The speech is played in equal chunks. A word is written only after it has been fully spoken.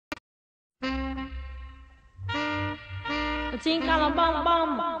I think I'm a bam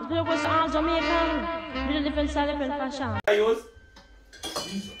bam. The was all Jamaican. With a different style, different fashion.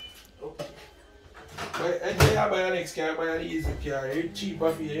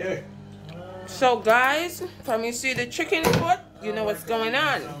 So guys, from you see the chicken foot, you know what's going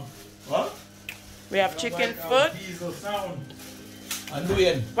on. What? We have chicken foot. And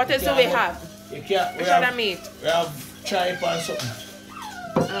doing. What else do we have? You can't. Which other meat? We have tripe and something.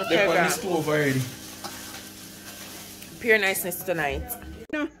 Okay, They're on the guys. stove already. Pure niceness tonight.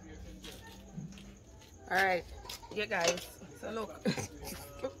 No. Alright. Yeah guys. So look.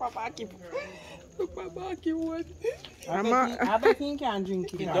 Look for Baki. Look for Baki one. I bet you can't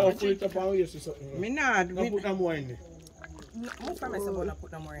drink it. Don't put it up on waste or something. Me not. Don't put no more in there. Move from myself, but not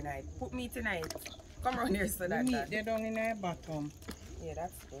put no more tonight. Put me tonight. Come around here so that. Meat they down in the bottom. Yeah,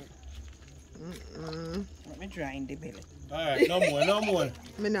 that's good. Let me dry in the belly. Alright, no more, no more.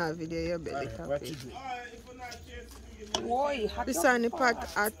 Me not video your belly Alright, what you coffee. do? Boy, This on the pot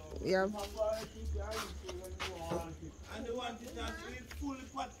at yeah. And the one that is fully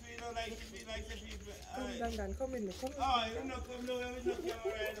pot, you know, like the people. come in. Come in. Oh, you know, come no, you know,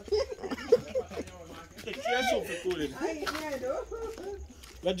 Take your soup for cooling.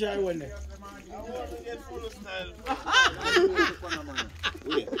 What dry one there? I want to get full of style.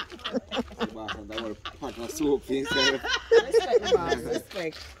 That was pot of soup inside. Respect, boss.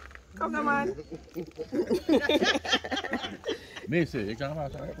 Respect. Come on, man. Me say, you can't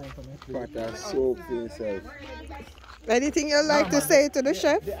pass that pot of soup inside. Anything you like to say to the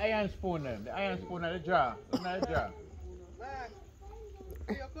chef? The iron spoon then. The iron spoon at the jar. It's not the jar.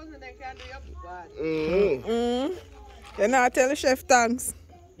 Your cousin they can do your bad. You not tell the chef thanks.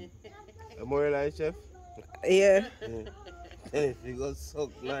 A more like chef? Yeah. You got so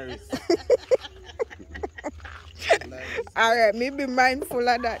glorious. Alright, me be mindful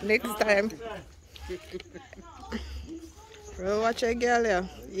of that next time. Well, watch a girl here.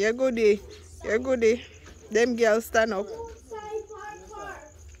 You're goodie. You're goodie. Them girls stand up.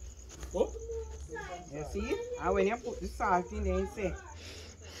 You see? And when you put the salt in there, you say,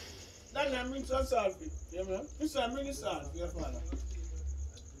 Then bring some salt. Yeah, man. This time bring the salt for your father.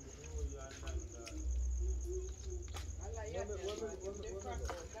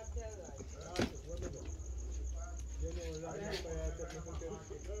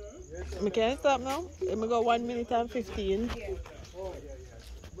 Me can't stop now. Let me go 1 minute and 15. Oh,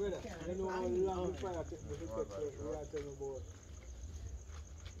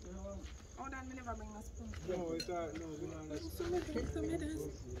 then we never bring a spoon. No, it's not. No, we not.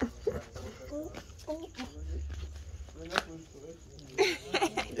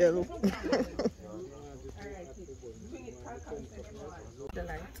 Yeah, look. The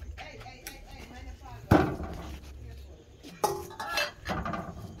light.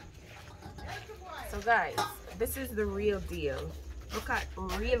 So guys, this is the real deal. Look at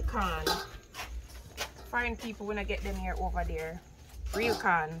real corn. Foreign people when I get them here over there. Real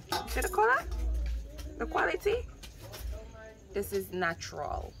corn. See the color? The quality? This is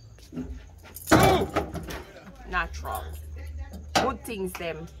natural. Natural. Good things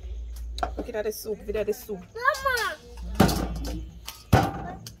them. Look at the soup. Look at the soup. Mama.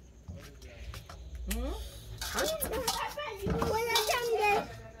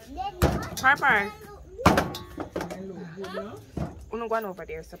 Harper. I'm not going over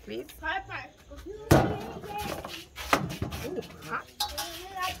there, so please. Harper. Ooh, hot.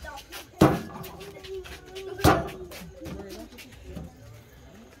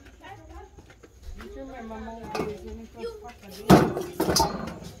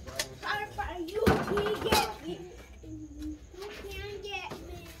 Harper, you can't get me. You can't get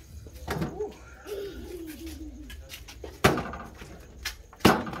me. Harper, you can't get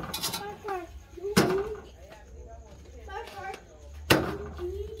me.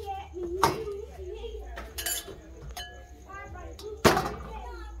 Harper, you can't get me. Harper, you can't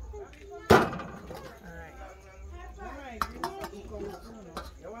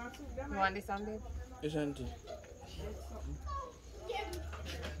You want this on, babe? Yes, auntie.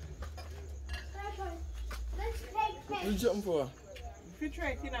 What you jumping for? if you try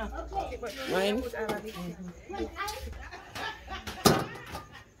it, you know. Mine?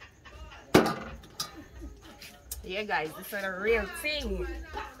 Yeah, guys, this is a real thing.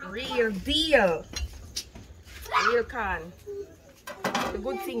 Real deal. Real corn. The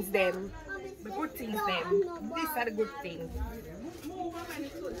good things, them. The good things, them. These are the good things.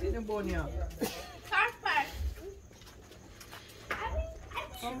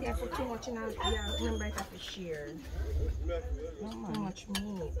 Yeah, put too much in our, yeah, remember I have to share. Too much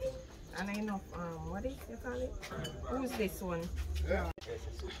meat. And enough, what is you call it? Who's this one?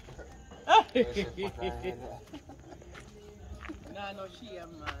 Nah, no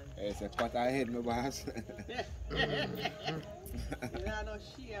shame, man. It's a pot ahead, my boss. Nah, no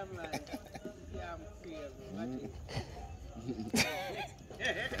shame, man. Yeah, I'm crazy.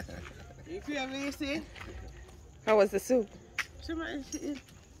 You feel me, you see? How was the soup? Somebody see it.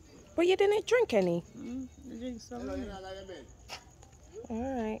 But you didn't drink any. You drink some.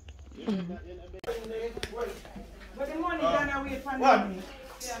 Alright. But the money gonna wait for me.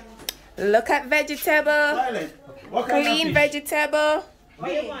 Look at vegetable. Clean vegetable.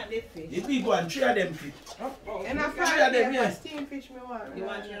 What you want, this fish? The big one, 3 of them fish. And I Three find of them, them, yeah. steam fish me want. You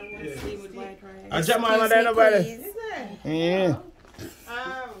want your one steam with white rice? I jam my mother Excuse me, nobody. please. Is it? Yeah.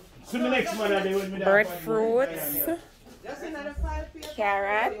 Um, So the next mother they will be Bird fruits. just another 5 piece.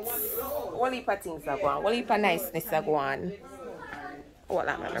 Carrots. What heap of things are going? What heap of niceness are going? Well,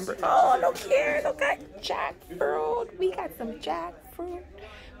 I remember. Oh, look here. Look at jackfruit. We got some jackfruit.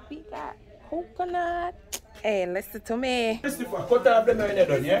 We got coconut. Hey, listen to me. Cut off them when they're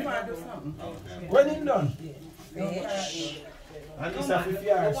done, yeah? When it's done. And this is 50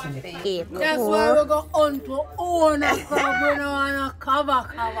 years. That's why we're going on to own a crab. We don't want to cover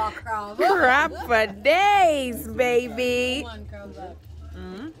crab. Crab for days, baby. One crab back.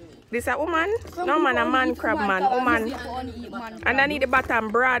 This a woman? No man, a man crab man. Woman. And I need the bottom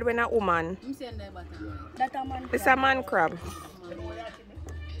broad when a woman. I'm saying that bottom. That a man This a man crab.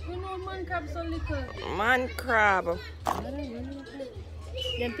 You know man crab so little. Man crab.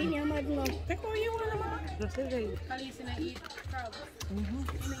 Them thing you might know. Take all you want, man. At least you eat crab.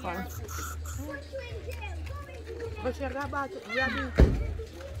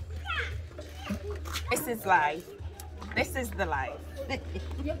 This is life. This is the life.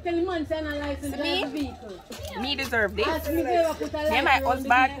 You tell the man say no license to Me? drive the vehicle. Me deserve this. Ask me if you ever put a Me and my light around the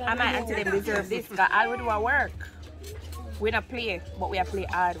husband vehicle and my and auntie go. them deserve this because all we do our work. We not play, but we are play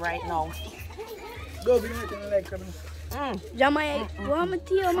hard right now. Go, we don't like them. Jamai, want me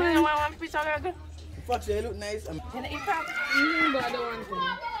to you, Man, man? one piece of egg. Fuck, they look nice. Can I eat crab? But I don't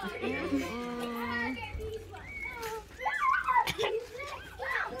want to.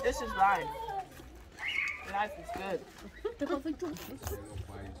 This is life. Life is good.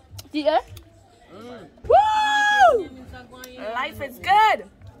 Yeah? Woo! Life is good.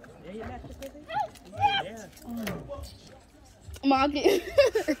 Marky.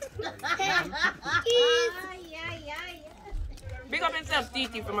 Big up yourself,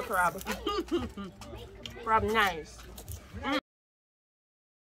 Titi, from a crab. Crab nice.